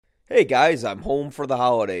Hey guys, I'm home for the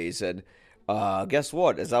holidays, and guess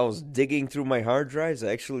what? As I was digging through my hard drives,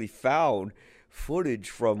 I actually found footage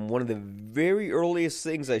from one of the very earliest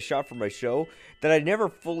things I shot for my show that I never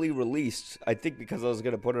fully released. I think because I was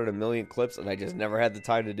going to put in a million clips, and I just never had the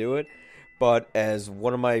time to do it. But as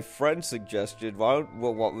one of my friends suggested, what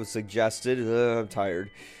was suggested, I'm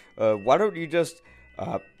tired. Why don't you just,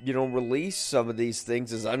 release some of these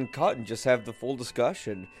things as uncut and just have the full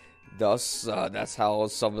discussion? Thus, that's how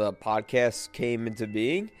some of the podcasts came into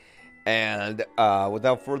being. And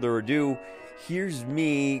without further ado, here's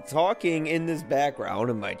me talking in this background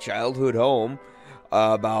in my childhood home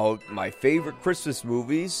about my favorite Christmas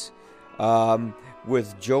movies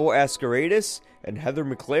with Joe Ascaridis and Heather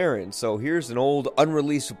McLaren. So here's an old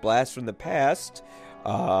unreleased blast from the past.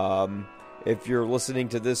 If you're listening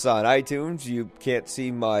to this on iTunes, you can't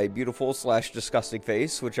see my beautiful / disgusting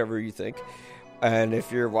face, whichever you think. And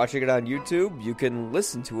if you're watching it on YouTube, you can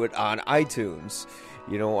listen to it on iTunes,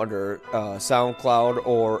 under SoundCloud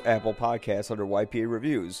or Apple Podcasts under YPA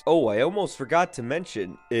Reviews. Oh, I almost forgot to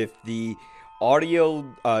mention, if the audio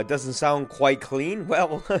doesn't sound quite clean,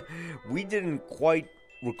 well, we didn't quite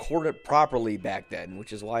record it properly back then,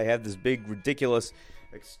 which is why I have this big, ridiculous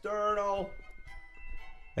external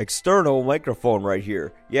microphone right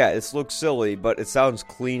here. Yeah, this looks silly, but it sounds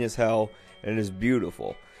clean as hell and is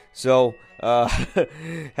beautiful. So,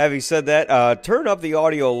 having said that, turn up the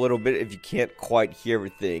audio a little bit if you can't quite hear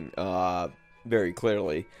everything very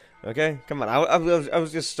clearly. Okay? Come on, I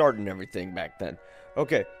was just starting everything back then.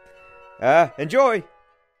 Okay. Enjoy!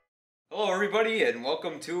 Hello, everybody, and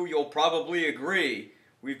welcome to You'll Probably Agree.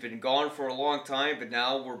 We've been gone for a long time, but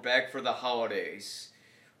now we're back for the holidays.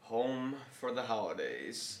 Home for the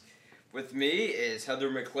holidays. With me is Heather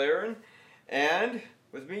McLaren, and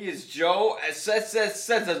with me is Joe. How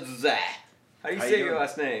do you say your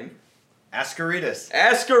last name? Ascaridis.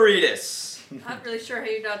 I'm not really sure how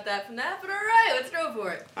you got that from that, but alright, let's go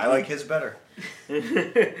for it. I like his better.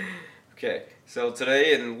 Okay, so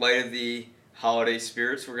today, in light of the holiday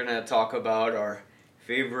spirits, we're going to talk about our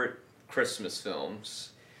favorite Christmas films.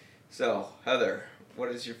 So, Heather, what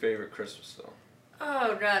is your favorite Christmas film?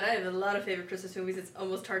 Oh god, I have a lot of favorite Christmas movies. It's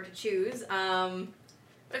almost hard to choose.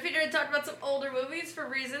 But I figured I'd talk about some older movies for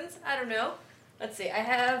reasons. I don't know. Let's see. I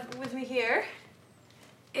have with me here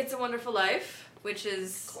It's a Wonderful Life, which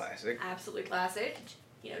is classic. Absolutely classic.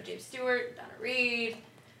 James Stewart, Donna Reed.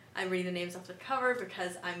 I'm reading the names off the cover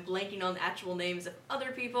because I'm blanking on the actual names of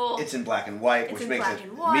other people. It's in black and white, which makes it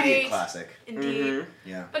immediate classic. Indeed. Mm-hmm.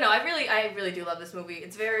 Yeah. But no, I really do love this movie.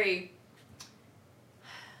 It's very...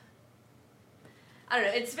 I don't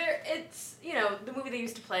know, it's the movie they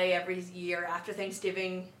used to play every year after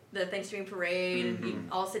Thanksgiving, the Thanksgiving parade, and you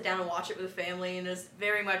all sit down and watch it with the family, and there's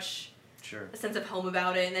very much a sense of home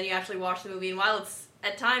about it, and then you actually watch the movie, and while it's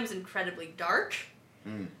at times incredibly dark,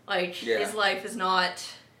 his life is not...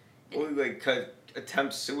 Well,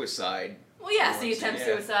 attempts suicide. Well, yeah, so he attempts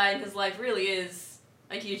suicide, and his life really is,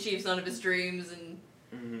 he achieves none of his dreams, and...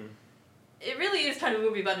 Mm-hmm. It really is kind of a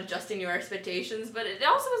movie about adjusting your expectations, but it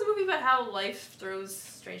also is a movie about how life throws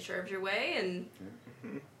strange curves your way, and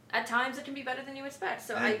at times it can be better than you expect.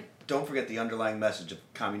 So don't forget the underlying message of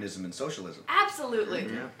communism and socialism. Absolutely.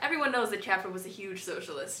 Mm-hmm. Everyone knows that Chaplin was a huge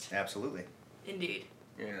socialist. Absolutely. Indeed.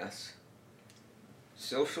 Yes.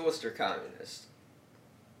 Socialist or communist?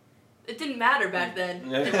 It didn't matter back then.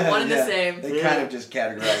 They were one and the same. They kind of just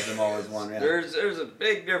categorized them all as one. Yeah. There's a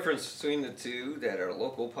big difference between the two that our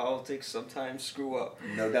local politics sometimes screw up.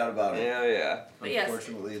 No doubt about it. Yeah. But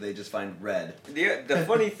unfortunately, they just find red. The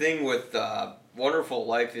funny thing with Wonderful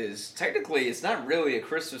Life is technically it's not really a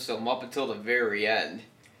Christmas film up until the very end.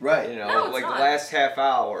 Right. No, the last half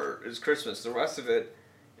hour is Christmas. The rest of it,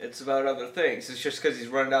 it's about other things. It's just because he's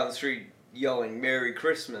running down the street yelling "Merry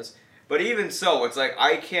Christmas." But even so, it's like,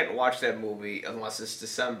 I can't watch that movie unless it's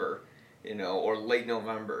December, or late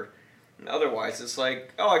November. And otherwise, it's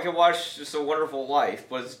like, I can watch Just a Wonderful Life,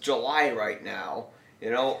 but it's July right now.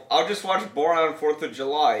 I'll just watch Born on 4th of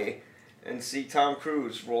July and see Tom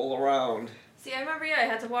Cruise roll around. See, I remember, I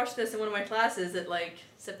had to watch this in one of my classes at,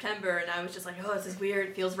 September, and I was just like, oh, this is weird,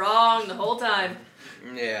 it feels wrong the whole time.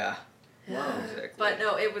 Yeah. Wow. Exactly. But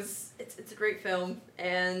no, it's a great film,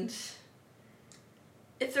 and...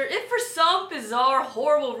 If for some bizarre,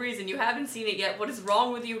 horrible reason you haven't seen it yet, what is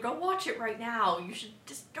wrong with you? Go watch it right now. You should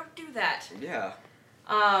just don't do that. Yeah.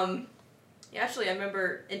 Actually, I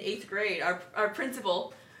remember in 8th grade, our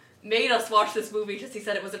principal made us watch this movie because he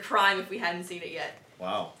said it was a crime if we hadn't seen it yet.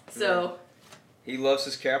 Wow. So. He loves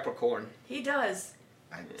his Capricorn. He does.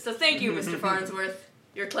 So thank you, Mr. Farnsworth.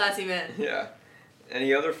 You're a classy man. Yeah.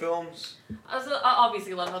 Any other films?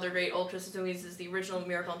 Obviously, a lot of other great old Christmas movies is the original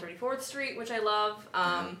Miracle on 34th Street, which I love.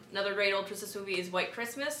 Another great old Christmas movie is White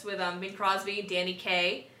Christmas with Bing Crosby, Danny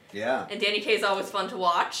Kaye. Yeah. And Danny Kaye is always fun to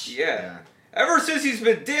watch. Yeah. Ever since he's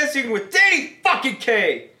been dancing with Danny fucking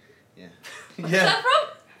Kaye. Yeah. What's that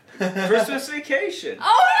from? Christmas Vacation.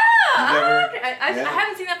 Oh yeah! Never, I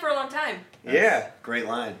haven't seen that for a long time. Yeah. Great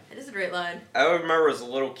line. It is a great line. I remember as a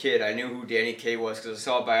little kid, I knew who Danny Kaye was because I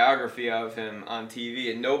saw a biography of him on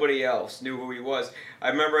TV, and nobody else knew who he was. I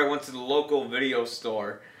remember I went to the local video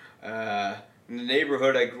store in the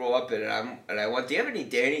neighborhood I grew up in, and I went, "Do you have any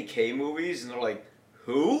Danny Kaye movies?" And they're like,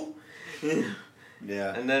 "Who?"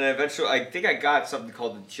 Yeah. And then eventually, I think I got something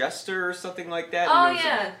called The Jester or something like that. Oh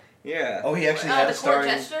yeah. Yeah. Oh, he actually had a starring.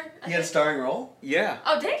 Jester, he had a starring role. Yeah.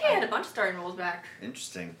 Oh, Danny Kaye had a bunch of starring roles back.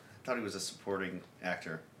 Interesting. I thought he was a supporting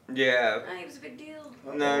actor. Yeah. He was a big deal.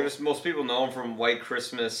 No, just most people know him from White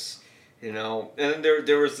Christmas, you know. And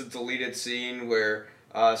there was the deleted scene where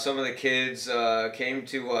some of the kids came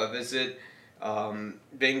to visit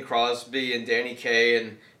Bing Crosby and Danny Kaye,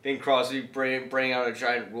 and Bing Crosby bring out a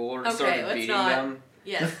giant ruler and started beating them.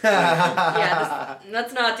 Yes. Yeah.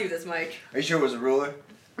 Let's not do this, Mike. Are you sure it was a ruler?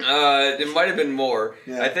 It might have been more.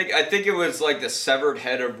 Yeah. I think it was like the severed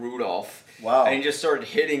head of Rudolph. Wow. And he just started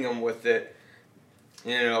hitting him with it,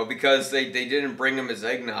 you know, because they didn't bring him his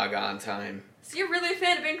eggnog on time. So you're really a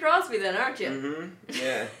fan of Bing Crosby then, aren't you? Mm-hmm.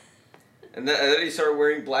 Yeah. And then he started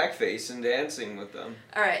wearing blackface and dancing with them.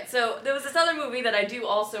 All right. So there was this other movie that I do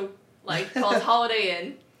also like called Holiday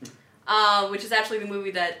Inn, which is actually the movie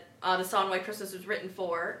that the song White Christmas was written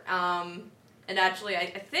for. And actually, I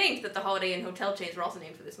think that the Holiday Inn hotel chains were also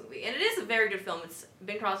named for this movie. And it is a very good film. It's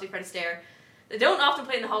Bing Crosby, Fred Astaire. They don't often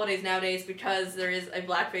play in the holidays nowadays because there is a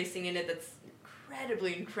blackface scene in it that's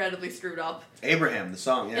incredibly screwed up. Abraham, the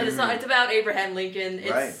song, yeah. And it's about Abraham Lincoln.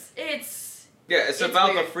 Right. It's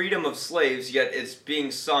about weird. the freedom of slaves, yet it's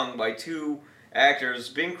being sung by two actors,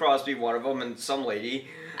 Bing Crosby, one of them, and some lady.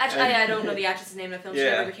 Actually, I don't know the actress's name in the film. She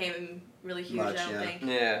Yeah. never became really huge, I don't think.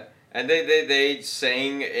 Yeah. And they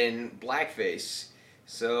sang in blackface.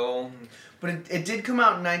 So... But it did come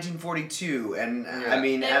out in 1942, and Yeah. I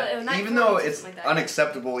mean, even though it's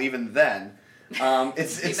unacceptable even then,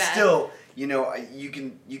 it's still, you know, you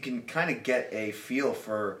can kind of get a feel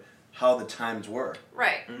for how the times were.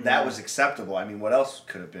 Right. Mm-hmm. That was acceptable. I mean, what else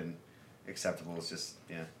could have been acceptable? It's just,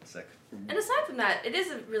 yeah, sick. And aside from that, it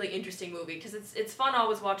is a really interesting movie because it's fun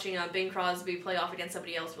always watching Bing Crosby play off against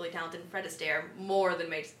somebody else really talented, Fred Astaire, more than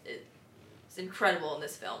makes it. It's incredible in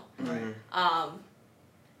this film. Right.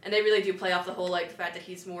 And they really do play off the whole, like, the fact that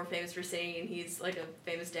he's more famous for singing and he's, like, a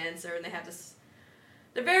famous dancer, and they have this...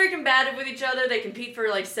 They're very combative with each other. They compete for,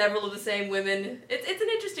 like, several of the same women. It's an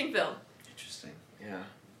interesting film. Interesting. Yeah.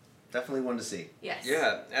 Definitely one to see. Yes.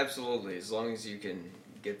 Yeah, absolutely. As long as you can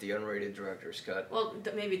get the unrated director's cut. Well,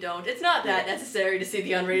 maybe don't. It's not that necessary to see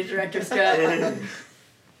the unrated director's cut.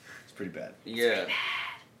 It's pretty bad. Yeah.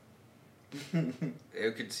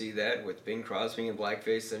 You could see that with Bing Crosby in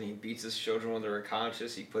blackface, and he beats his children when they're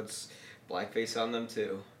unconscious. He puts blackface on them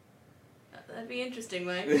too. That'd be interesting,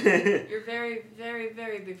 Mike. You're very, very,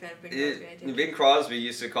 very big fan of Bing Crosby, I think. Bing Crosby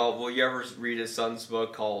used to call... Will you ever read his son's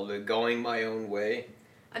book called Going My Own Way?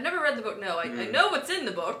 I've never read the book, no. I know what's in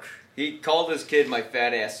the book. He called his kid my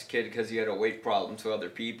fat-ass kid because he had a weight problem to other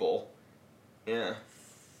people. Yeah.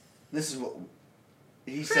 This is what...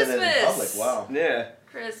 He said that in public. Wow. Yeah.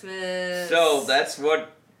 Christmas. So that's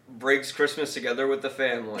what brings Christmas together with the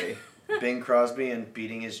family. Bing Crosby and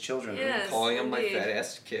beating his children. Yes, calling him indeed. my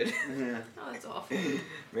fat-ass kid. Yeah. Oh, that's awful.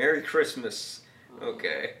 Merry Christmas.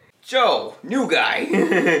 Okay. Joe, new guy.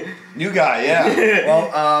 New guy, yeah.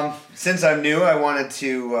 Well, since I'm new, I wanted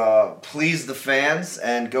to please the fans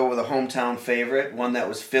and go with a hometown favorite, one that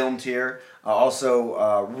was filmed here.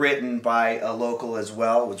 Also written by a local as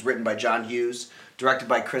well. It was written by John Hughes, directed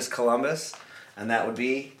by Chris Columbus, and that would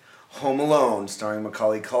be Home Alone, starring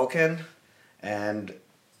Macaulay Culkin. And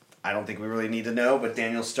I don't think we really need to know, but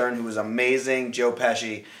Daniel Stern, who was amazing, Joe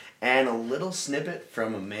Pesci, and a little snippet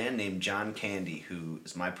from a man named John Candy, who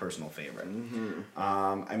is my personal favorite. Mm-hmm.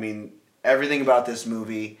 I mean, everything about this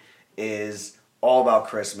movie is all about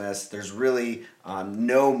Christmas. There's really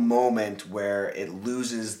no moment where it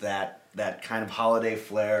loses that kind of holiday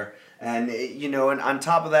flair. And, and on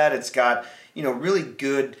top of that, it's got, really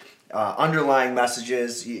good underlying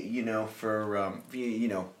messages, for,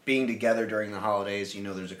 being together during the holidays.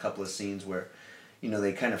 There's a couple of scenes where,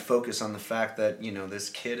 they kind of focus on the fact that, this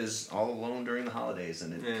kid is all alone during the holidays,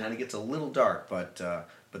 and it kind of gets a little dark, but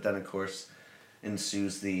then, of course,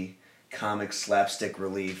 ensues the comic slapstick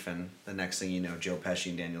relief, and the next thing you know, Joe Pesci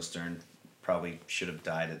and Daniel Stern probably should have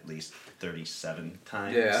died at least 37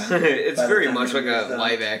 times. Yeah, it's very much like a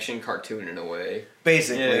live-action cartoon in a way.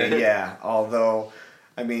 Basically, yeah. Although,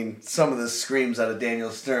 I mean, some of the screams out of Daniel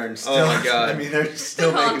Stern still, oh my God. I mean, they're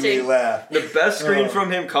still making me laugh. The best scream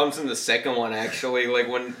from him comes in the second one, actually, like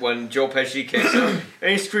when Joe Pesci kicks him,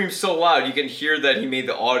 and he screams so loud, you can hear that he made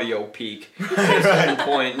the audio peak at a certain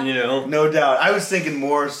point, you know? No doubt. I was thinking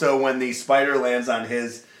more so when the spider lands on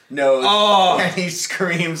his nose and he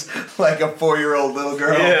screams like a 4-year-old little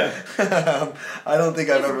girl. Yeah. I don't think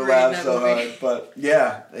I've ever laughed so hard, but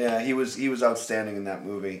yeah, he was outstanding in that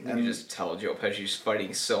movie. And you just tell Joe Pesci's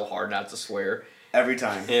fighting so hard not to swear. Every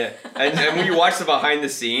time. Yeah. And when you watch the behind the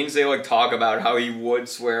scenes, they like talk about how he would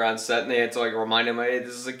swear on set, and they had to like remind him, hey,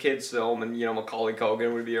 this is a kid's film, and you know, Macaulay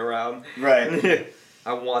Culkin would be around. Right.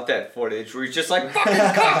 I want that footage where he's just like, fucking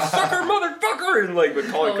cocksucker, motherfucker! And like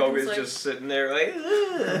Macaulay Culkin is just sitting there like,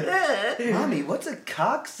 Mommy, what's a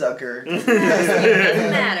cocksucker? Doesn't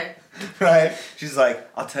matter. Right? She's like,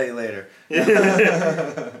 I'll tell you later. Just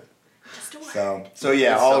a word. So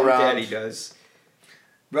yeah, all around. Daddy does.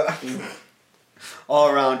 All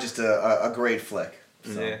around, just a great flick.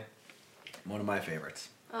 So, Yeah. one of my favorites.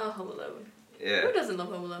 Oh, Home Alone. Yeah. Who doesn't love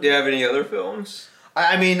Home Alone? Do you have any other films?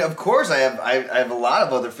 I mean, of course, I have a lot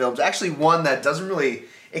of other films. Actually, one that doesn't really.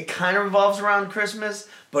 It kind of revolves around Christmas,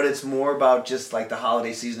 but it's more about just like the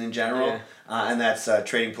holiday season in general, and that's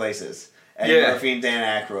Trading Places. Eddie Murphy and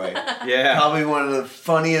Dan Aykroyd. Yeah. Probably one of the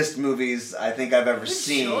funniest movies I think I've ever Good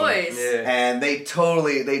seen. choice. Yeah. And they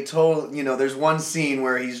totally, you know, there's one scene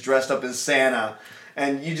where he's dressed up as Santa,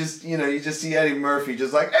 and you just see Eddie Murphy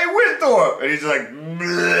just like, hey, Winthorpe! And he's just like,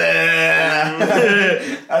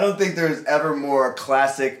 I don't think there's ever more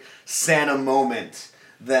classic Santa moment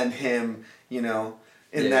than him, you know,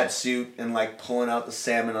 in that suit and like pulling out the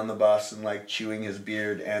salmon on the bus and like chewing his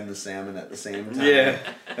beard and the salmon at the same time. Yeah.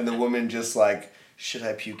 And the woman just like, should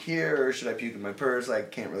I puke here or should I puke in my purse? I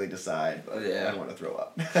can't really decide, but I want to throw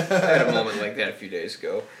up. I had a moment like that a few days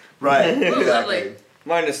ago. Right, Lovely. exactly.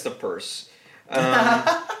 Minus the purse.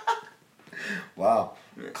 Wow,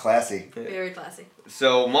 classy. Very classy.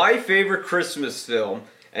 So my favorite Christmas film,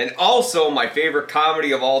 and also my favorite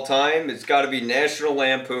comedy of all time, it's got to be National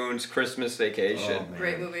Lampoon's Christmas Vacation. Oh, man.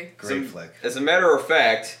 Great movie. Great flick. As a matter of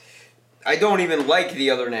fact, I don't even like the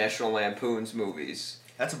other National Lampoon's movies.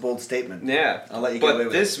 That's a bold statement. Yeah, I'll let you get away but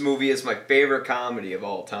with this it. movie is my favorite comedy of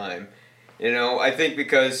all time. You know, I think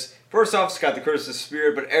because first off, it's got the Christmas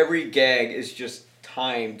spirit, but every gag is just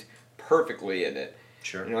timed perfectly in it.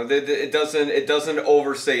 Sure. You know, it doesn't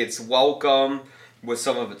overstay its welcome with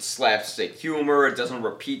some of its slapstick humor. It doesn't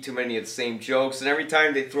repeat too many of the same jokes, and every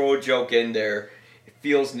time they throw a joke in there, it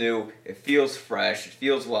feels new, it feels fresh, it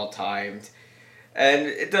feels well timed, and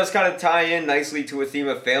it does kind of tie in nicely to a theme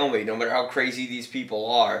of family. No matter how crazy these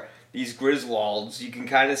people are, these Griswolds, you can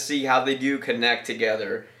kind of see how they do connect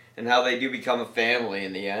together and how they do become a family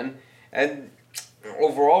in the end. And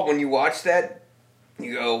overall, when you watch that,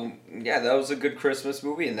 you go, yeah, that was a good Christmas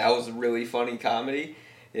movie, and that was a really funny comedy.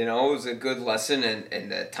 You know, it was a good lesson in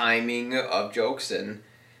the timing of jokes, and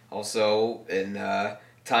also in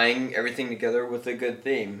tying everything together with a good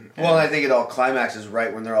theme. Well, I think it all climaxes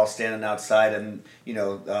right when they're all standing outside, and you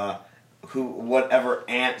know, whatever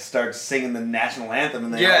aunt starts singing the national anthem,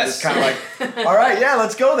 and they all just kind of like, all right, yeah,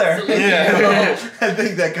 let's go there. Yeah. You know, I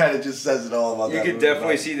think that kind of just says it all about you that could movie,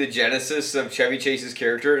 definitely but- see the genesis of Chevy Chase's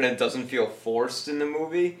character, and it doesn't feel forced in the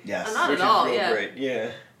movie. Yes. Not which at all, is real yeah. great.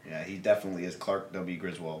 Yeah. Yeah, he definitely is Clark W.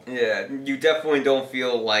 Griswold. Yeah, you definitely don't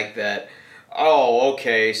feel like that. Oh,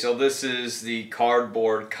 okay, so this is the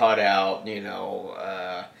cardboard cutout, you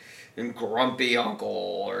know, and grumpy uncle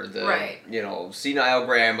or the, you know, senile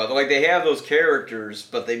grandmother. Like, they have those characters,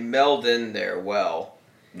 but they meld in there well.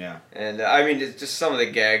 Yeah. And, I mean, it's just some of the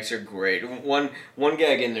gags are great. One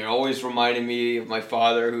gag in there always reminded me of my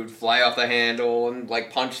father who'd fly off the handle and,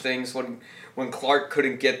 like, punch things when Clark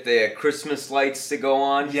couldn't get the Christmas lights to go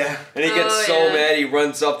on. Yeah. And he gets mad, he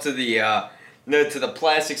runs up to the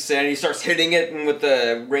plastic stand, he starts hitting it with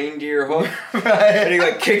the reindeer hook. Right. And he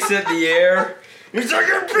like kicks it in the air. He's like,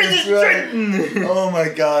 you're pretty shit. Oh my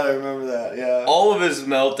god, I remember that, yeah. All of his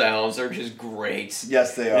meltdowns are just great.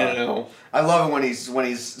 Yes, they are. You know? I love it when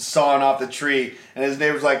he's sawing off the tree, and his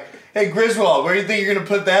neighbor's like, hey, Griswold, where do you think you're going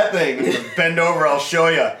to put that thing? And he's like, bend over, I'll show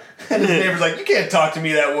you. And his neighbor's like, you can't talk to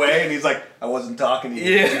me that way. And he's like, I wasn't talking to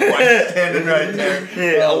you. Yeah. His wife's standing right there.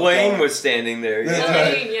 Yeah, Oh, Elaine God. was standing there. That's Yeah,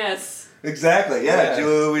 right. Elaine, yes. Exactly, yeah. Yeah.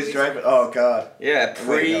 Julia Louis-Dreyfus. Oh, God. yeah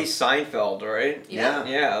There you go. pre-Seinfeld, right? Yeah.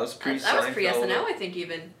 Yeah, that was pre-Seinfeld. That was pre-SNL, I think,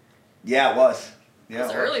 even. Yeah, it was. Yeah, It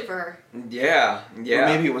was early for her. Yeah, yeah.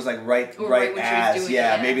 Or maybe it was like right Or right when she was as. doing it,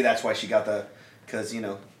 Yeah, yeah. maybe that's why she got the... Because, you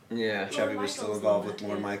know, Yeah. Chevy was still involved with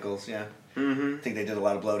Lorne Michaels. Yeah. Mm-hmm. I think they did a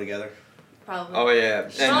lot of blow together. Probably. Oh yeah.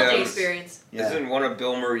 Nostalgia experience. Yeah. Isn't one of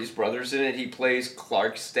Bill Murray's brothers in it? He plays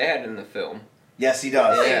Clark's dad in the film. Yes, he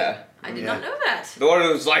does. Yeah. I did not know that. The one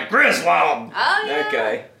who's like Griswold. Oh, yeah. That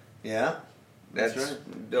guy. Yeah. That's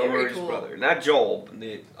right. Bill Very Murray's cool. brother. Not Joel, but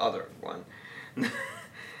the other one.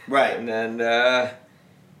 Right. And then, I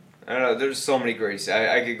don't know, there's so many great...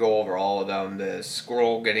 I could go over all of them. The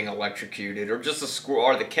squirrel getting electrocuted, or just the squirrel,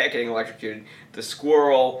 or the cat getting electrocuted. The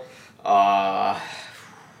squirrel,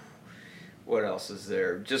 what else is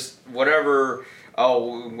there? Just whatever...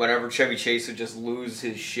 Oh, whenever Chevy Chase would just lose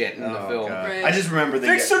his shit in the film. God. Right. I just remember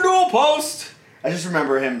Fix the dual post! I just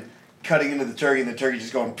remember him cutting into the turkey and the turkey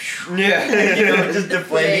just going, Yeah. you know, just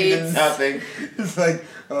deflating to Blades. nothing. It's like,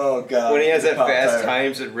 oh God. When he has that Pop Fast tire.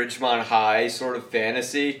 Times at Ridgemont High sort of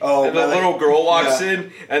fantasy, Oh, and the really? little girl walks Yeah.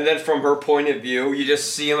 in, and then from her point of view, you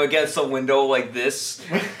just see him against the window like this.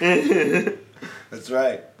 That's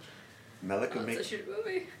right. Melika That's a makes shoot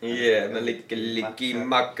movie. Yeah, Maliki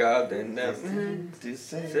Maka, then to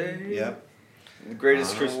say. Yep. the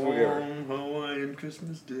greatest Christmas movie ever. On Hawaiian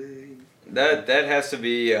Christmas Day. That has to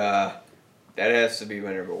be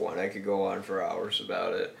my number one. I could go on for hours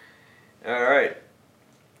about it. All right.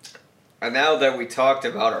 And now that we talked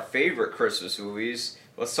about our favorite Christmas movies,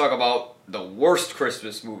 let's talk about the worst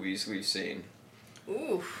Christmas movies we've seen.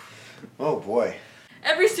 Ooh. Oh boy.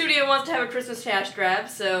 Every studio wants to have a Christmas cash grab,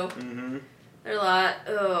 so there are a lot.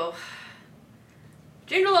 Oh.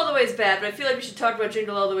 Jingle All the Way is bad, but I feel like we should talk about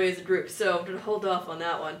Jingle All the Way as a group, so I'm going to hold off on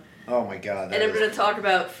that one. Oh my God. And I'm going to talk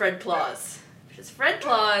about Fred Claus. Because Fred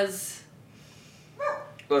Claus...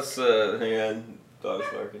 Let's hang on, dog's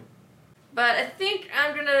barking. But I think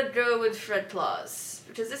I'm going to go with Fred Claus.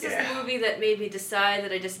 Because this is the movie that made me decide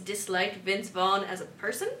that I just disliked Vince Vaughn as a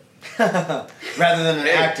person. Rather than an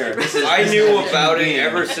actor. I knew about it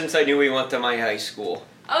ever since I knew he went to my high school.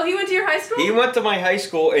 Oh, he went to your high school? He went to my high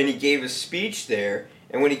school and he gave a speech there.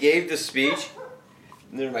 And when he gave the speech,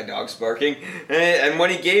 there's my dog's barking. And when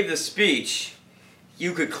he gave the speech,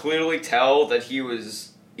 you could clearly tell that he was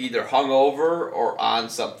either hungover or on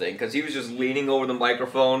something, because he was just leaning over the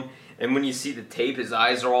microphone. And when you see the tape, his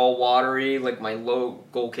eyes are all watery, like my low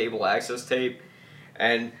gold cable access tape.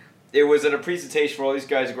 And it was at a presentation for all these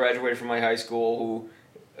guys who graduated from my high school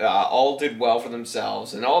who all did well for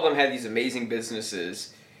themselves, and all of them had these amazing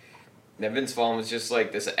businesses. And Vince Vaughn was just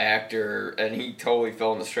like this actor, and he totally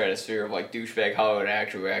fell in the stratosphere of like douchebag Hollywood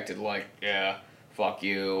actor who acted like, yeah, fuck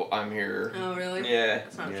you, I'm here. Oh, really? Yeah.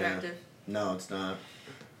 That's not attractive. No, it's not.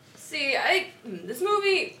 See, this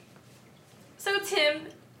movie, so it's him,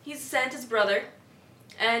 he's Santa's brother,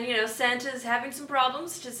 and, you know, Santa's having some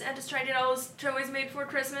problems, Santa's trying to get all his toys made for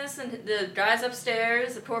Christmas, and the guys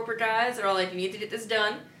upstairs, the corporate guys, are all like, you need to get this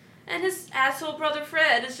done, and his asshole brother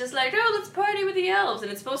Fred is just like, oh, let's party with the elves, and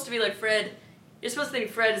it's supposed to be like Fred, you're supposed to think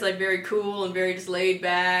Fred is like very cool and very just laid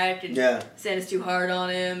back, and Santa's too hard on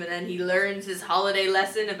him, and then he learns his holiday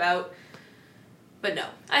lesson about... But no,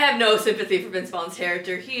 I have no sympathy for Vince Vaughn's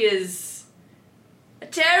character. He is a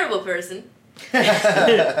terrible person.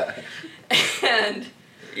 And...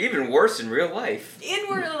 Even worse in real life.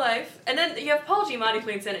 In real life. And then you have Paul Giamatti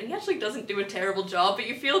playing Santa, and he actually doesn't do a terrible job, but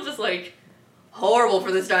you feel just, like, horrible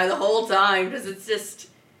for this guy the whole time, because it's just...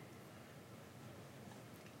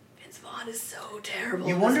 Vince Vaughn is so terrible.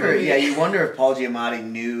 You wonder if Paul Giamatti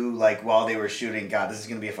knew, like, while they were shooting, God, this is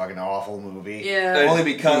gonna be a fucking awful movie. Yeah. Only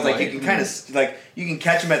because, like, you can kind of, like, you can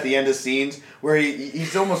catch him at the end of scenes where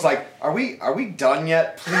he's almost like, are we done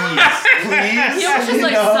yet? Please, please. He almost just,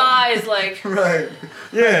 like, sighs, like... Right.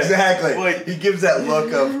 Yeah. Exactly. Like, he gives that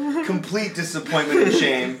look of complete disappointment and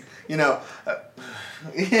shame. You know.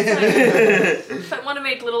 If I want to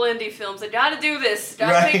make little indie films, I gotta do this.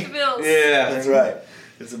 Gotta make the bills. Yeah. That's right.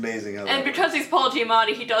 It's amazing. And because he's Paul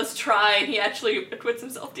Giamatti, he does try, and he actually acquits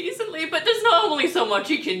himself decently, but there's not only so much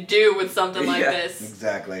he can do with something like this.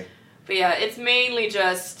 Exactly. But yeah, it's mainly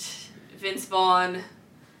just Vince Vaughn.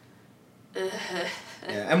 Yeah.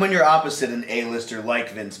 And when you're opposite an A-lister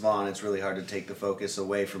like Vince Vaughn, it's really hard to take the focus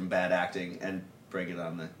away from bad acting and bring it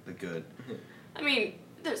on the good. I mean,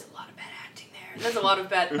 there's a lot of bad acting there. There's a lot of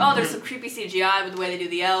bad... Oh, there's some creepy CGI with the way they do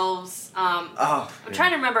the elves. I'm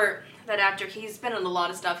trying to remember that actor. He's been in a lot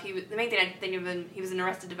of stuff. The main thing I think of him, he was in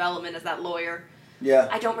Arrested Development as that lawyer. Yeah.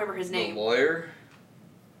 I don't remember his name. The lawyer?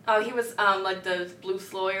 Oh, he was like the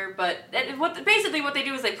Bluth lawyer, but basically what they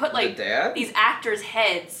do is they put like The dad? these actors'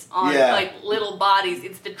 heads on like little bodies.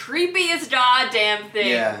 It's the creepiest goddamn thing.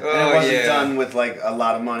 Yeah, and it wasn't done with like a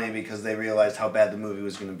lot of money because they realized how bad the movie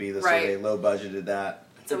was going to be, so they low budgeted that.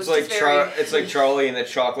 So it's it's like very... it's like Charlie in the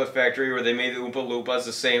Chocolate Factory where they made the Oompa Loompas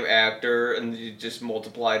the same actor and you just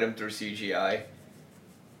multiplied them through CGI.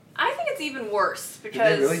 I think it's even worse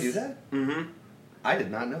because... Did they really do that? Mm-hmm. I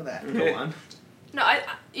did not know that. Go on. No,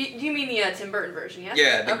 you mean the Tim Burton version, yes?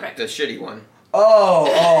 Yeah, the shitty one.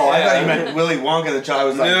 Oh, I thought you meant Willy Wonka the Chocolate. I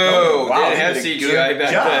was like, no, wow, they didn't have CGI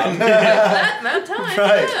back then. That amount of time,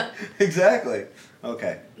 right, yeah. Exactly.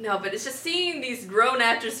 Okay. No, but it's just seeing these grown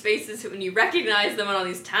actors' faces when you recognize them on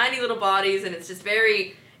these tiny little bodies, and it's just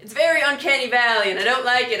very uncanny valley, and I don't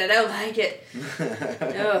like it.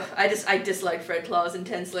 Ugh, I dislike Fred Claus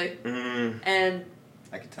intensely. And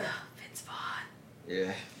I can tell. Vince Vaughn.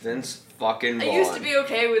 Yeah, Vince fucking Vaughn. I used to be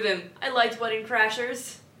okay with him. I liked Wedding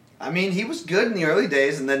Crashers. I mean, he was good in the early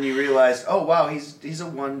days, and then you realized, oh wow, he's a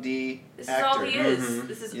 1D This actor. is all he is. Mm-hmm.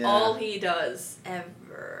 This is all he does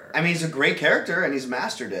ever. I mean, he's a great character, and he's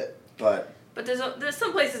mastered it, but there's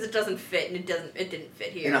some places it doesn't fit, and it didn't fit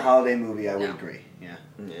here. in a holiday movie, I would agree. Yeah.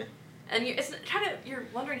 And you're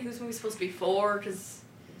wondering who this movie's supposed to be for, because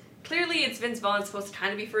clearly it's Vince Vaughn, supposed to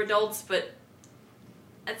kind of be for adults, but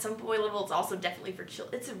at some point level it's also definitely for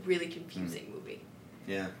children. It's a really confusing movie.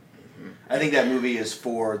 Yeah. I think that movie is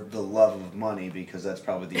for the love of money, because that's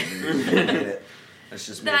probably the only reason they did it. That's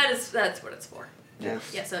just me. That's what it's for. Yeah.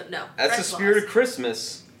 Yeah. So no. That's the spirit of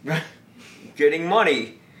Christmas. Right. Getting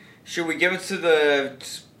money. Should we give it to the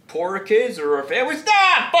poorer kids or our families?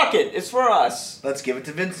 Nah, fuck it. It's for us. Let's give it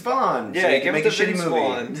to Vince Vaughn. Yeah, so he give can it make to a shitty Vince movie.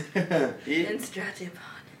 Vaughn. Vince Goddamn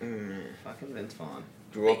Vaughn. Fucking Vince Vaughn.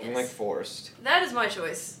 Grew up in Lake Forest. That is my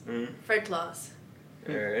choice. Fred Claus.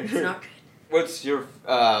 Alright. It's not good. What's your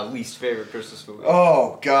least favorite Christmas movie?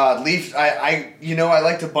 Oh God, I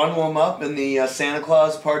like to bundle them up in the Santa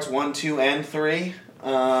Claus parts 1, 2, and 3.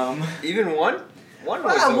 Even one? One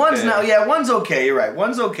was okay. One's okay. You're right.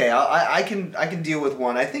 One's okay. I can deal with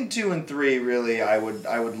one. I think 2 and 3 really. I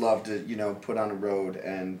would love to put on a road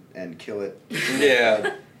and kill it.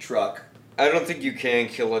 Yeah. Truck. I don't think you can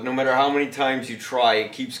kill it. No matter how many times you try,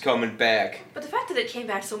 it keeps coming back. But the fact that it came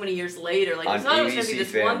back so many years later, like, On we thought it was going to be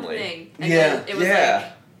ABC this one Family. thing. And then it was Yeah.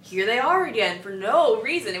 like, here they are again for no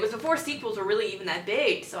reason. It was before sequels were really even that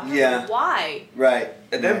big, so I don't know why. Right.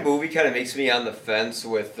 And that movie kind of makes me on the fence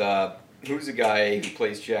with, who's the guy who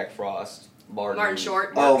plays Jack Frost? Martin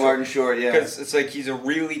Short. Martin Short, yeah. Because it's like he's a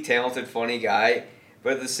really talented, funny guy,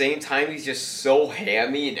 but at the same time, he's just so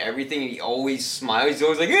hammy and everything, and he always smiles. He's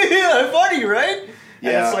always like, yeah, funny, right? Yeah.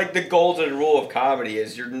 And it's like the golden rule of comedy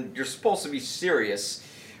is you're supposed to be serious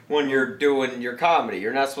when you're doing your comedy.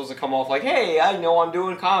 You're not supposed to come off like, hey, I know I'm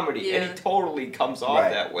doing comedy. Yeah. And he totally comes off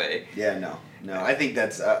that way. Yeah, no. I think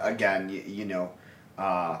that's, again,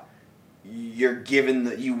 you're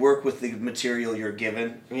given, you work with the material you're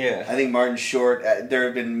given. Yeah. I think Martin Short, there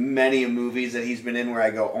have been many movies that he's been in where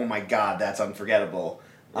I go, oh my God, that's unforgettable.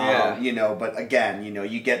 Yeah. But again,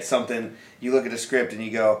 you get something, you look at a script and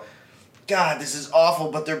you go, God, this is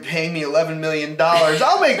awful, but they're paying me $11 million.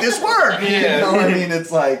 I'll make this work. Yeah. I mean,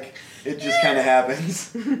 it's like, it just kind of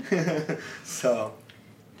happens. So.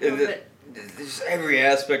 There's every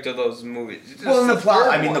aspect of those movies. Well, the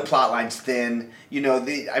plot line's thin.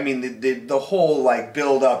 The whole like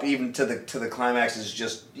build up even to the climax is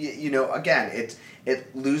just again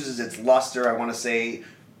it loses its luster. I want to say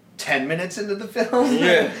 10 minutes into the film.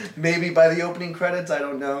 Yeah. Maybe by the opening credits. I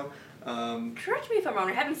don't know. Correct me if I'm wrong.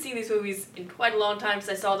 I haven't seen these movies in quite a long time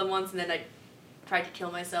since I saw them once, and then I tried to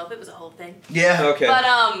kill myself. It was a whole thing. Yeah. Okay. But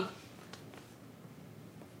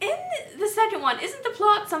in the second one, isn't the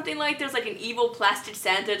plot something like there's like an evil plastic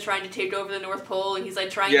Santa trying to take over the North Pole, and he's like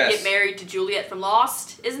trying to get married to Juliet from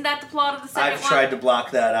Lost? Isn't that the plot of the second one? I've tried to block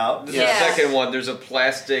that out. The second one, there's a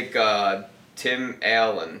plastic Tim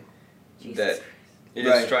Allen that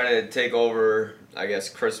is trying to take over, I guess,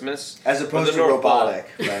 Christmas. As opposed to robotic,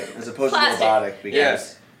 right? As opposed to robotic,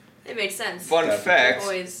 because it makes sense. Fun fact: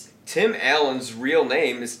 Boys. Tim Allen's real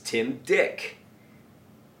name is Tim Dick.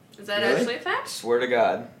 Is that actually a fact? Swear to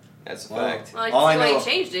God, that's a fact. Well, I know he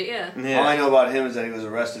changed it. Yeah. All I know about him is that he was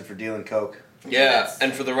arrested for dealing coke. Yeah,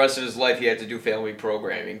 and for the rest of his life, he had to do family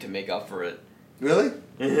programming to make up for it. Really?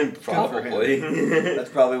 Probably.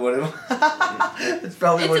 That's probably what it was. That's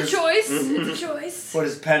probably it's a choice. It's a choice. What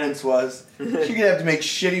his penance was. You're gonna have to make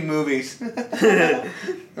shitty movies. Here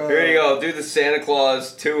you go. Do the Santa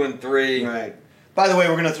Claus 2 and 3. Right. By the way,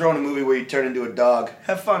 we're gonna throw in a movie where you turn into a dog.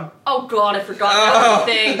 Have fun. Oh God, I forgot that was a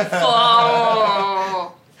thing.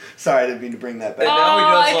 Oh. Sorry, I didn't mean to bring that back. And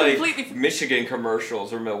now he does like Michigan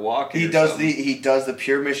commercials or Milwaukee. He does the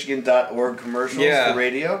puremichigan.org commercials for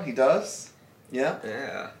radio. He does. Yeah.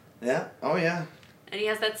 Yeah. Yeah. Oh yeah. And he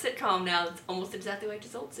has that sitcom now that's almost exactly like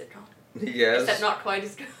his old sitcom. Yes. Except not quite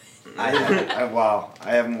as good. Wow,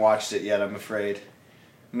 I haven't watched it yet. I'm afraid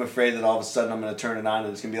that all of a sudden I'm going to turn it on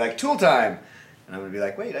and it's going to be like Tool Time, and I'm going to be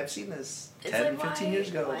like, wait, I've seen this 10, 15 years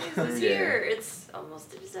ago. Why is this here? It's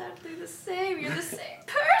almost exactly the same. You're the same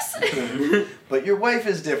person. But your wife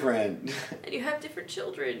is different. And you have different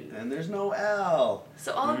children. And there's no Al.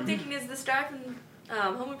 So all I'm thinking is the star from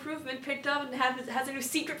Home Improvement picked up and has a new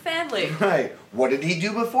secret family. Right. What did he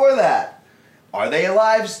do before that? Are they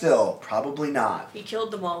alive still? Probably not. He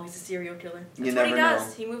killed them all. He's a serial killer. That's You what he never does.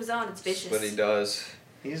 know. He moves on. It's vicious. That's what he does.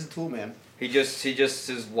 He's a tool man. He just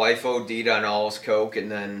his wife OD'd on all his coke, and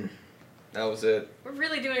then that was it. We're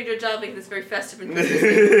really doing a good job making this very festive and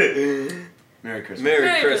Christmas. Merry Christmas.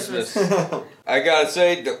 Merry Christmas. I gotta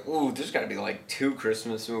say, there's gotta be like 2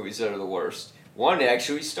 Christmas movies that are the worst. One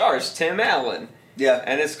actually stars Tim Allen. Yeah.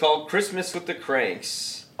 And it's called Christmas with the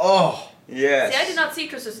Cranks. Oh. Yes. See, I did not see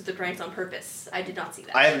Christmas with the Cranks on purpose. I did not see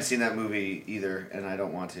that. I haven't seen that movie either, and I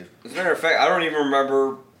don't want to. As a matter of fact, I don't even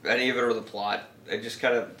remember any of it or the plot. It just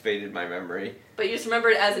kind of faded my memory. But you just remember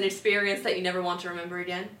it as an experience that you never want to remember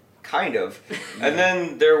again? Kind of. And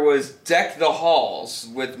then there was Deck the Halls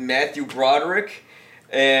with Matthew Broderick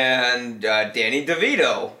and Danny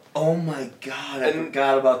DeVito. Oh my god, I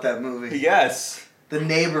forgot about that movie. Yes. The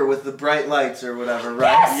neighbor with the bright lights or whatever,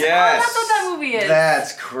 right? Yes! Oh, that's what that movie is.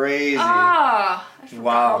 That's crazy. Ah, I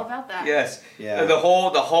forgot all about that. Yes. Yeah. And the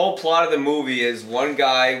whole plot of the movie is one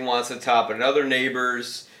guy wants to top another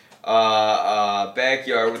neighbor's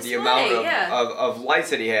backyard with the amount of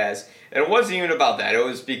lights that he has. And it wasn't even about that. It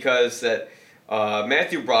was because that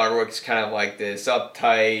Matthew Broderick's kind of like this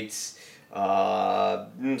uptight,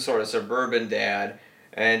 sort of suburban dad.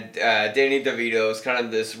 And Danny DeVito is kind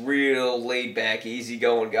of this real laid-back,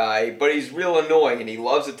 easygoing guy, but he's real annoying, and he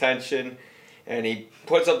loves attention, and he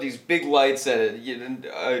puts up these big lights that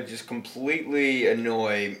just completely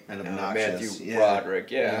annoy Matthew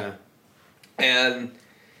Broderick. Yeah. And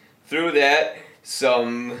through that,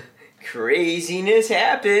 some craziness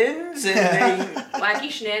happens, and they...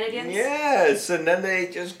 Wacky shenanigans? Yes, and then they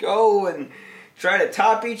just go and try to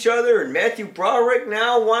top each other, and Matthew Broderick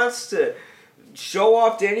now wants to show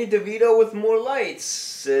off Danny DeVito with more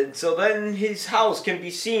lights, and so then his house can be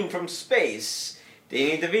seen from space.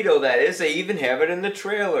 Danny DeVito, that is. They even have it in the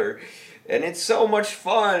trailer, and it's so much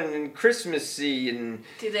fun and Christmassy. And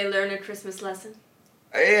do they learn a Christmas lesson?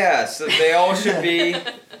 Yeah, so they all should be,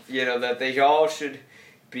 that they all should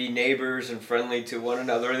be neighbors and friendly to one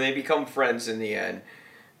another, and they become friends in the end.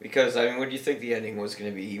 Because what do you think the ending was going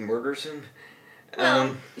to be? He murders him.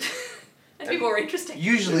 Well. That'd be more interesting.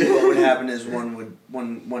 Usually what would happen is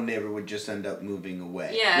one neighbor would just end up moving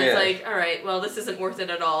away. Yeah, it's like, all right, well, this isn't worth it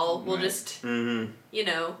at all. We'll just, move.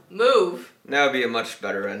 That would be a much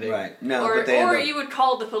better ending. Right. No, or you would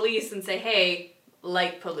call the police and say, hey,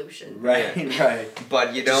 light pollution. Right, right.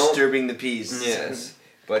 But disturbing the peace. Yes.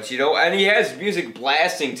 But and he has music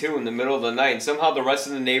blasting too in the middle of the night, and somehow the rest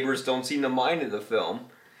of the neighbors don't seem to mind in the film.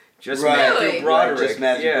 Just Matthew Broderick. Right, just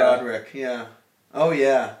Matthew Broderick, yeah. Oh,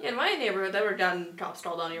 yeah. Yeah, in my neighborhood, they were done top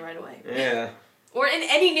stalled on you right away. Yeah. Or in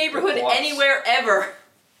any neighborhood, anywhere, ever.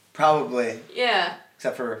 Probably. Yeah.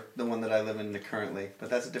 Except for the one that I live in currently. But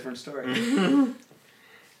that's a different story.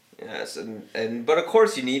 Yes, but of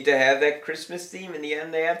course you need to have that Christmas theme. In the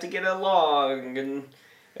end, they have to get along, and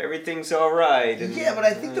everything's all right. And, yeah, but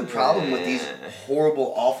I think the problem with these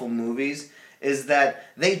horrible, awful movies is that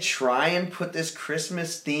they try and put this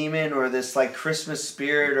Christmas theme in, or this like Christmas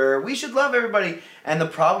spirit, or we should love everybody. And the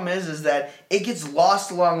problem is that it gets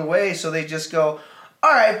lost along the way, so they just go,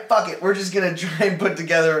 all right, fuck it, we're just going to try and put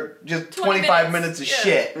together just 25 minutes of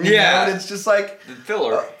shit. You know? And it's just like, the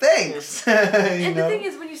filler. Thanks. And the thing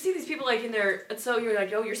is, when you see these people like in there, you're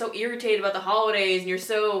like, oh, you're so irritated about the holidays, and you're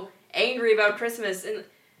so angry about Christmas, and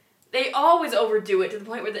they always overdo it to the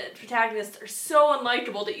point where the protagonists are so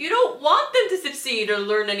unlikable that you don't want them to succeed or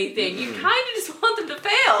learn anything. You kind of just want them to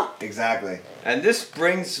fail. Exactly. And this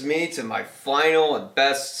brings me to my final and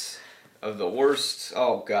best of the worst.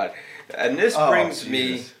 Oh, God. And this brings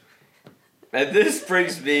me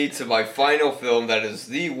to my final film that is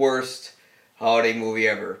the worst holiday movie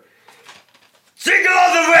ever. Jingle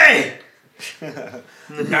All the Way!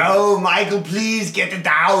 No, Michael, please get it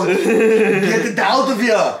out. Get it out of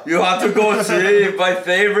here. You have to go see my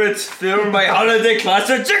favorite film, my holiday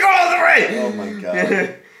classic, Jingle All the Way! Oh my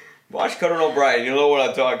God. Watch Conan O'Brien, you know what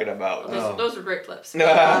I'm talking about. Well, those are great clips.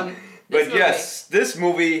 But yes, this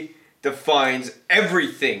movie defines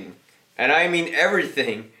everything, and I mean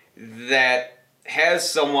everything, that has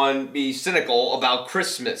someone be cynical about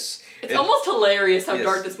Christmas. It's almost hilarious how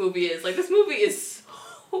dark this movie is. Like, this movie is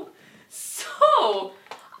so...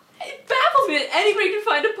 It baffles me that anybody can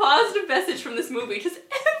find a positive message from this movie. Just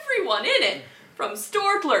everyone in it, from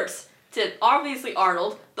store clerks to obviously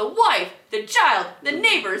Arnold, the wife, the child, the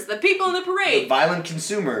neighbors, the people in the parade. The violent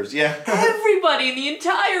consumers, yeah. Everybody in the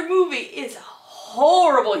entire movie is a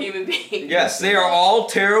horrible human being. Yes, they are all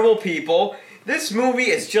terrible people. This movie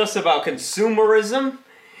is just about consumerism.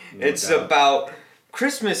 It's about...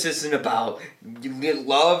 Christmas isn't about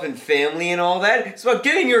love and family and all that. It's about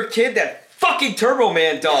getting your kid that fucking Turbo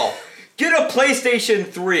Man doll. Get a PlayStation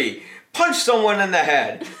 3. Punch someone in the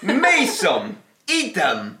head. Mace them. Eat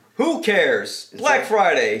them. Who cares? Black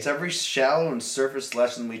Friday. It's every shallow and surface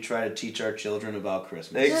lesson we try to teach our children about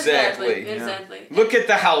Christmas. Exactly. Exactly. Look at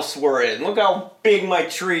the house we're in. Look how big my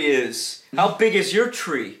tree is. How big is your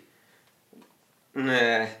tree?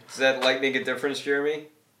 Nah. Does that like make a difference, Jeremy?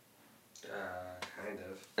 Kind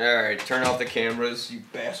of. Alright, turn off the cameras, you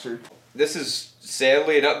bastard. This is,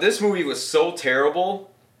 sadly enough, this movie was so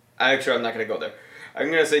terrible. Actually, I'm not going to go there. I'm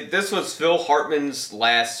going to say this was Phil Hartman's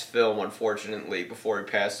last film, unfortunately, before he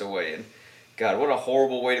passed away. And God, what a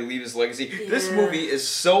horrible way to leave his legacy. Yeah. This movie is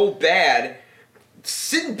so bad.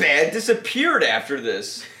 Sinbad disappeared after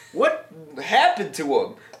this. What happened to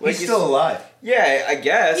him? Like, he's still alive. Yeah, I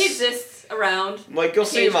guess. He exists around. Like, you'll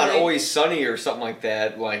see him on Always Sunny or something like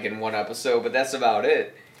that, like in one episode, but that's about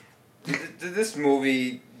it. This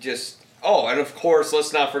movie just... Oh, and of course,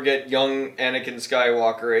 let's not forget young Anakin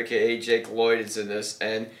Skywalker, a.k.a. Jake Lloyd, is in this.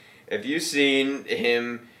 And if you've seen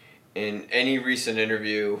him in any recent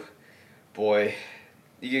interview, boy,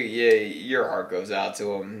 your heart goes out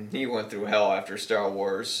to him. He went through hell after Star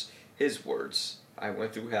Wars. His words, I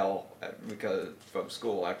went through hell from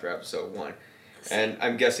school after Episode 1. And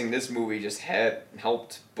I'm guessing this movie just had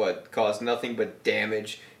helped but caused nothing but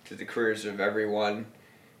damage to the careers of everyone.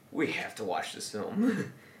 We have to watch this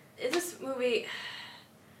film. This movie,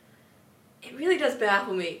 it really does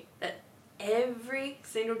baffle me that every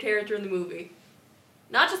single character in the movie,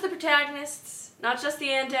 not just the protagonists, not just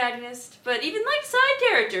the antagonist, but even like side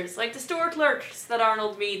characters, like the store clerks that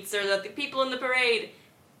Arnold meets, or the people in the parade,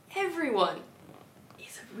 everyone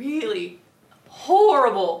is a really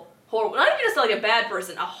horrible, not even just like a bad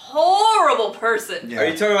person, a horrible person. Yeah. Are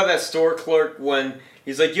you talking about that store clerk when...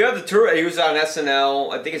 He's like, you have the tour. He was on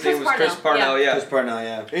SNL. I think his name was Chris Parnell. Yeah. Chris Parnell,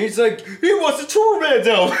 yeah. And he's like, he wants the tour man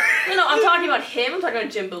down. No, I'm talking about him. I'm talking about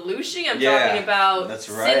Jim Belushi. I'm talking about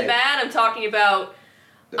Sinbad. I'm talking about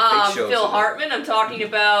Phil Hartman. I'm talking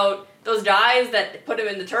about those guys that put him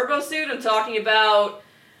in the turbo suit. I'm talking about,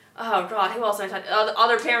 oh God, who else am I talking about?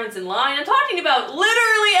 Other parents in line. I'm talking about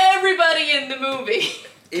literally everybody in the movie.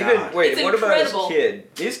 What about his kid?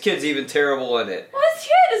 His kid's even terrible in it. Well, his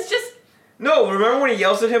kid is just... No, remember when he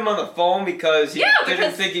yells at him on the phone because he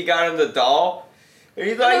didn't think he got him the doll? And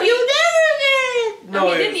he's like, you never did!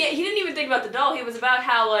 No, he didn't even think about the doll. He was about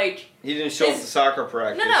how, like... He didn't show up to soccer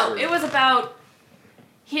practice. No, it was about...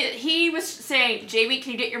 He was saying, Jamie,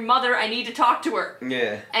 can you get your mother? I need to talk to her.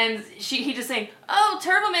 Yeah. And he just saying, oh,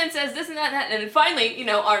 Turbo Man says this and that and that. And then finally,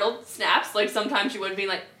 Arnold snaps, like sometimes she would be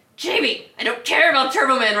like, Jamie, I don't care about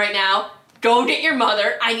Turbo Man right now. Go get your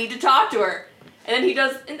mother. I need to talk to her. And then he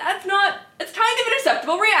does, and that's kind of an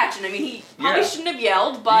acceptable reaction. I mean, he probably shouldn't have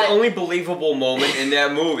yelled, but... The only believable moment in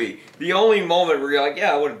that movie. The only moment where you're like,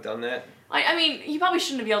 yeah, I would have done that. I mean, he probably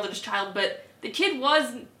shouldn't have yelled at his child, but the kid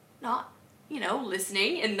was not,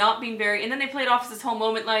 listening and not being very... And then they played off as this whole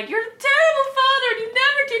moment like, you're a terrible father, you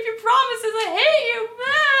never keep your promises, I hate you,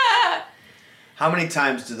 ah! How many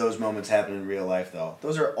times do those moments happen in real life, though?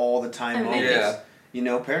 Those are all the time moments.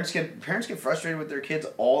 Yeah. Parents get frustrated with their kids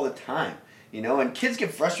all the time. And kids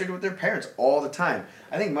get frustrated with their parents all the time.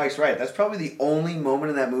 I think Mike's right. That's probably the only moment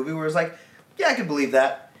in that movie where it's like, yeah, I can believe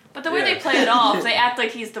that. But the way they play it off, they act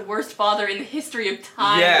like he's the worst father in the history of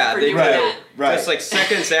time for doing that. Right. Just like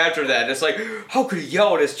seconds after that, it's like, how could he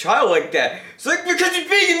yell at his child like that? It's like, because he's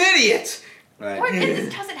being an idiot! Right. It's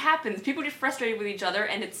because it happens. People get frustrated with each other,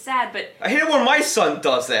 and it's sad, but... I hate it when my son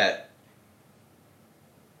does that.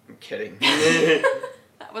 I'm kidding.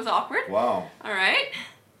 That was awkward. Wow. All right.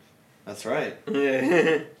 That's right. But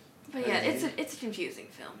yeah, it's a confusing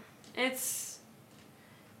film.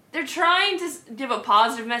 They're trying to give a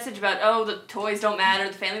positive message about, the toys don't matter,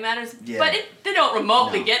 the family matters, but they don't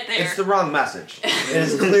remotely get there. It's the wrong message. It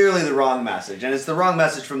is clearly the wrong message. And it's the wrong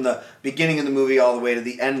message from the beginning of the movie all the way to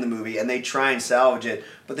the end of the movie, and they try and salvage it.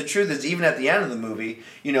 But the truth is, even at the end of the movie,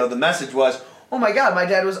 the message was, oh my God, my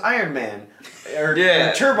dad was Iron Man. Or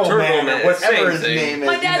Turbo Man, or whatever his name is.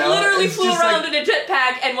 My dad literally flew around in a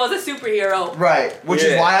jetpack and was a superhero. Right, which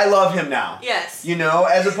is why I love him now. Yes.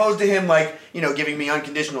 As opposed to him, giving me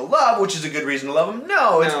unconditional love, which is a good reason to love him.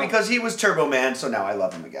 No, it's because he was Turbo Man, so now I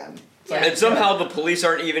love him again. Yeah. And somehow the police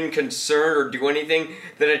aren't even concerned or do anything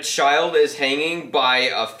that a child is hanging by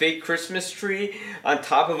a fake Christmas tree on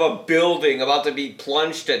top of a building about to be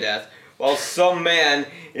plunged to death while some man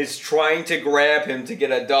is trying to grab him to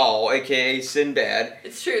get a doll, aka Sinbad.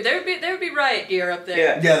 It's true. There would be riot gear up there.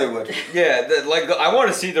 Yeah, there would. Yeah, I want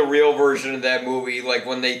to see the real version of that movie, like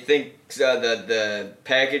when they think the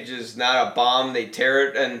package is not a bomb, they tear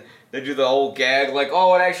it and they do the whole gag, like,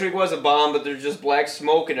 oh, it actually was a bomb, but there's just black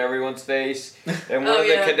smoke in everyone's face. And one of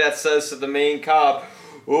the cadets says to the main cop,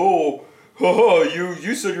 oh,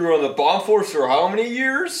 you said you were on the bomb force for how many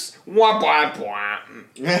years? Wah, blah, blah.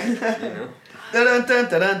 You know? Dun, dun, dun,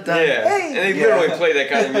 dun, dun. Yeah, Hey! and they literally play that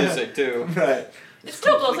kind of music, too. Right. It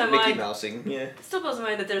still blows my Mickey mind. Mousing. Yeah. It still blows my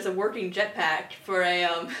mind that there's a working jetpack for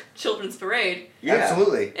a children's parade. Yeah.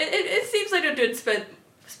 Absolutely. It seems like a good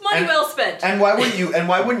money well spent. And why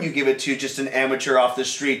wouldn't you give it to just an amateur off the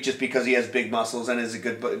street just because he has big muscles and is a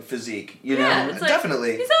good physique? You know, it's like,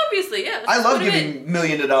 definitely. He's obviously, yeah. I love put him giving in.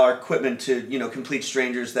 $1,000,000 equipment to complete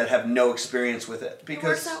strangers that have no experience with it because It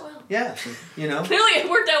works out well. yeah, Clearly, it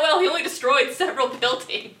worked out well. He only destroyed several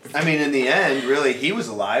buildings. I mean, in the end, really, he was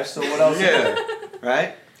alive. So what else? Is there,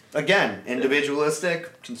 right? Again,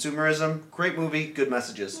 individualistic consumerism. Great movie, good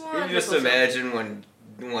messages. You just imagine when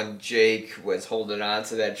Jake was holding on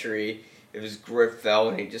to that tree, his grip fell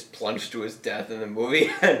and he just plunged to his death and the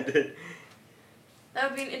movie ended. That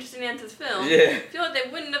would be an interesting end to the film. Yeah. I feel like they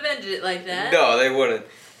wouldn't have ended it like that. No, they wouldn't.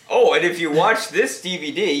 Oh, and if you watch this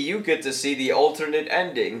DVD, you get to see the alternate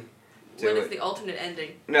ending. What is the alternate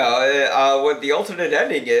ending? No, what the alternate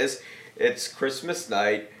ending is, it's Christmas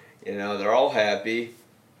night, they're all happy,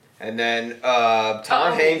 and then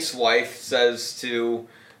Tom Hanks' wife says to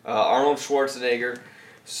Arnold Schwarzenegger,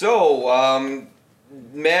 so,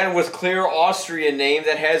 man with clear Austrian name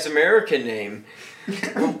that has American name.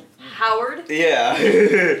 Howard?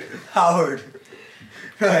 Yeah. Howard.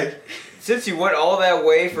 Right. Since you went all that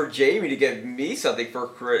way for Jamie to get me something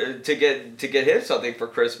to get him something for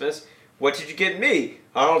Christmas, what did you get me?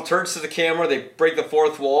 Arnold turns to the camera, they break the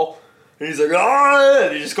fourth wall, and he's like, ah!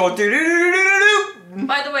 And he just go do.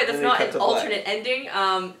 By the way, that's not an alternate ending.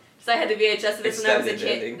 Because I had the VHS of this when I was a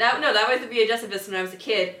kid. Ending. That was the VHS of this when I was a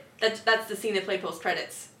kid. That's the scene they play post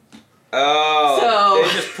credits. Oh, So-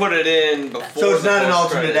 they just put it in before. So it's not an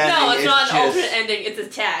alternate ending. No, it's not an just- alternate ending. It's a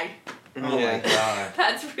tag. Oh my god.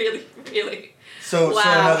 That's really, really. So in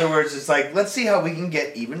Wow. other words, it's like, let's see how we can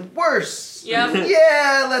get even worse. Yep.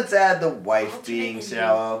 Yeah, let's add the wife Alternate being ending.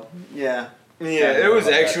 shallow. Yeah. Yeah, it was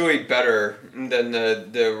About that. actually better than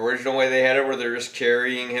the original way they had it, where they're just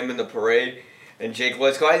carrying him in the parade, and Jake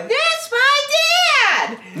Lloyd's going, "That's my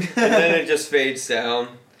dad," and then it just fades down,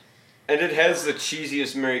 and it has the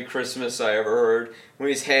cheesiest "Merry Christmas" I ever heard. When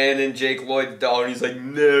he's handing Jake Lloyd the doll, and he's like,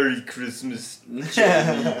 "Merry Christmas." It is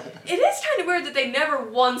kind of weird that they never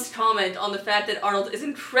once comment on the fact that Arnold is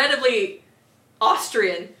incredibly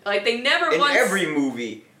Austrian. Like, they never In once... every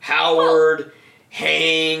movie, Howard,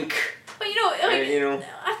 Hank. But, a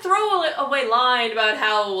throwaway line about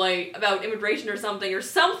about immigration or something. Yeah.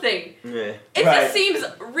 It Right. just seems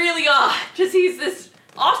really odd, because he's this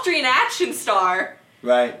Austrian action star.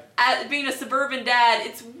 Right. Being a suburban dad,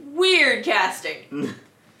 it's weird casting.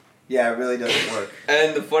 Yeah, it really doesn't work.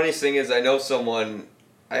 And the funniest thing is, I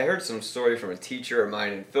heard some story from a teacher of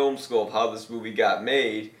mine in film school of how this movie got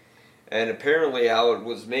made, and apparently how it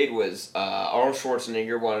was made was Arnold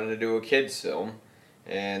Schwarzenegger wanted to do a kids film,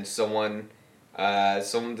 and this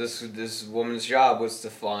woman's job was to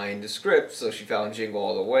find the script, so she found Jingle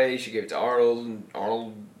All the Way, she gave it to Arnold, and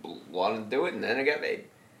Arnold wanted to do it, and then it got made.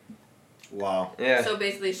 Wow. Yeah. So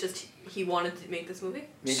basically, it's just he wanted to make this movie?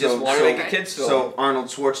 He just wanted to make a Okay. kids film. So Arnold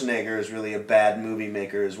Schwarzenegger is really a bad movie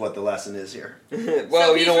maker is what the lesson is here. Well,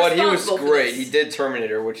 So you he's know what? He was responsible for great. this. He did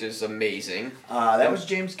Terminator, which is amazing. That was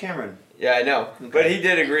James Cameron. Yeah, I know. Okay. But he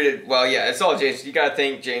did agree to... Well, yeah, it's all James. You gotta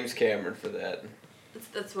thank James Cameron for that.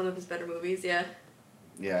 That's one of his better movies, yeah.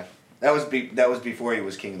 Yeah. That was before he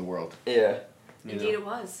was king of the world. Yeah. You Indeed it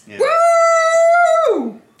was. Yeah.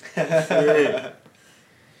 Woo!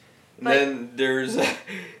 And But- then there's...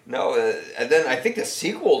 and then I think the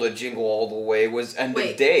sequel to Jingle All the Way was End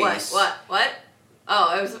Wait, of Days. what?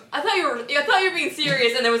 Oh, I thought you were being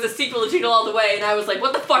serious, and there was a sequel to Jingle All the Way, and I was like,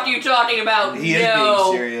 what the fuck are you talking about? He is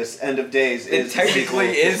being serious. End of Days It is technically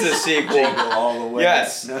is a sequel. Jingle All the Way.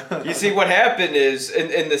 Yes. You see, what happened is,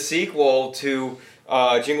 in the sequel to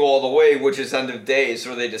Jingle All the Way, which is End of Days,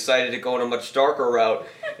 where they decided to go on a much darker route,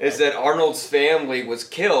 is that Arnold's family was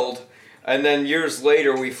killed, and then years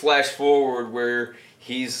later we flash forward where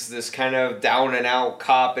he's this kind of down-and-out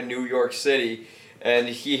cop in New York City, and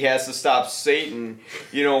he has to stop Satan,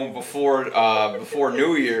 before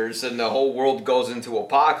New Year's, and the whole world goes into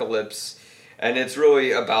apocalypse. And it's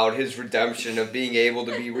really about his redemption of being able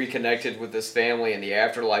to be reconnected with his family in the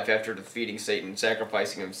afterlife after defeating Satan and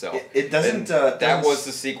sacrificing himself. It doesn't. That was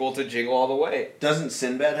the sequel to Jingle All the Way. Doesn't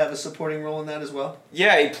Sinbad have a supporting role in that as well?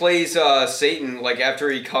 Yeah, he plays Satan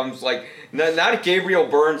after he comes not Gabriel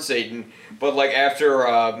Byrne Satan, but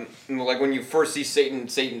after when you first see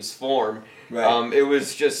Satan's form. Right. It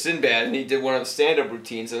was just Sinbad, and he did one of the stand-up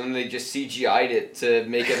routines, and then they just CGI'd it to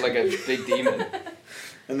make it like a big demon.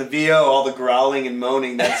 And the VO, all the growling and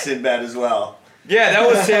moaning, that's Sinbad as well. Yeah, that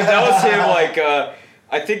was him. That was him.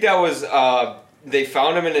 I think that was. They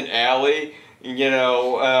found him in an alley. Paid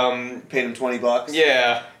him $20.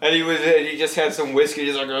 Yeah, and he just had some whiskey.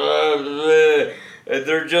 Just and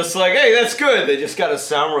they're just like, hey, that's good. They just got a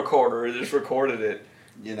sound recorder and just recorded it.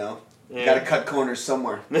 Yeah. Got to cut corners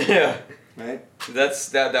somewhere. Yeah. Right.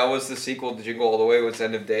 That was the sequel to Jingle All the Way. Was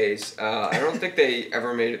End of Days. I don't think they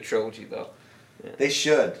ever made a trilogy though. Yeah. They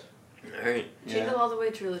should. All right. Jingle All the Way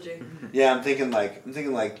trilogy. Yeah, I'm thinking I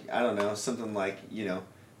don't know, something like,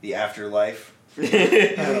 the afterlife.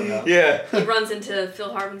 I don't know. Yeah. He runs into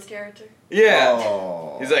Phil Hartman's character. Yeah.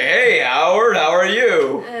 Oh. He's like, hey, Howard, how are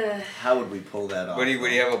you? How would we pull that off? Would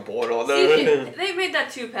he have a board all See, they made that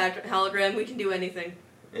 2-pack hologram. We can do anything.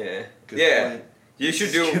 Yeah. Good point. You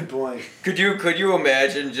should do. Good point. Could you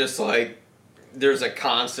imagine just there's a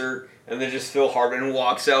concert and then just Phil Hartman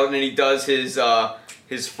walks out and then he does his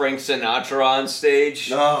Frank Sinatra on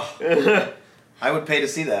stage. Oh. I would pay to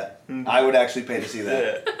see that. I would actually pay to see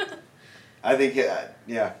that. Yeah. I think,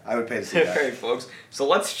 I would pay to see that. Alright, folks. So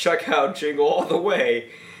let's check out Jingle All the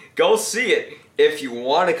Way. Go see it if you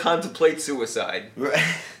want to contemplate suicide.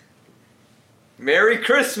 Merry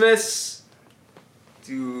Christmas!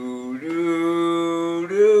 Do do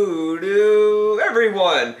do do.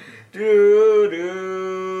 Everyone! Do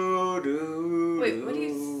do do. Wait, what do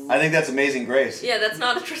you? I think that's Amazing Grace. Yeah, that's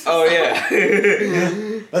not a Christmas Oh song.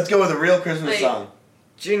 yeah. Let's go with a real Christmas Wait. song.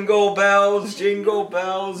 Jingle bells, jingle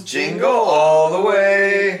all the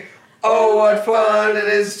way. Oh, what fun it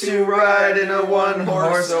is to ride in a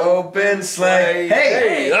one-horse open sleigh.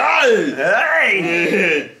 Hey! Hey!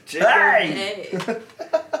 Hey! Hey.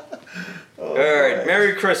 Oh, All right,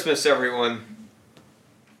 Merry Christmas, everyone.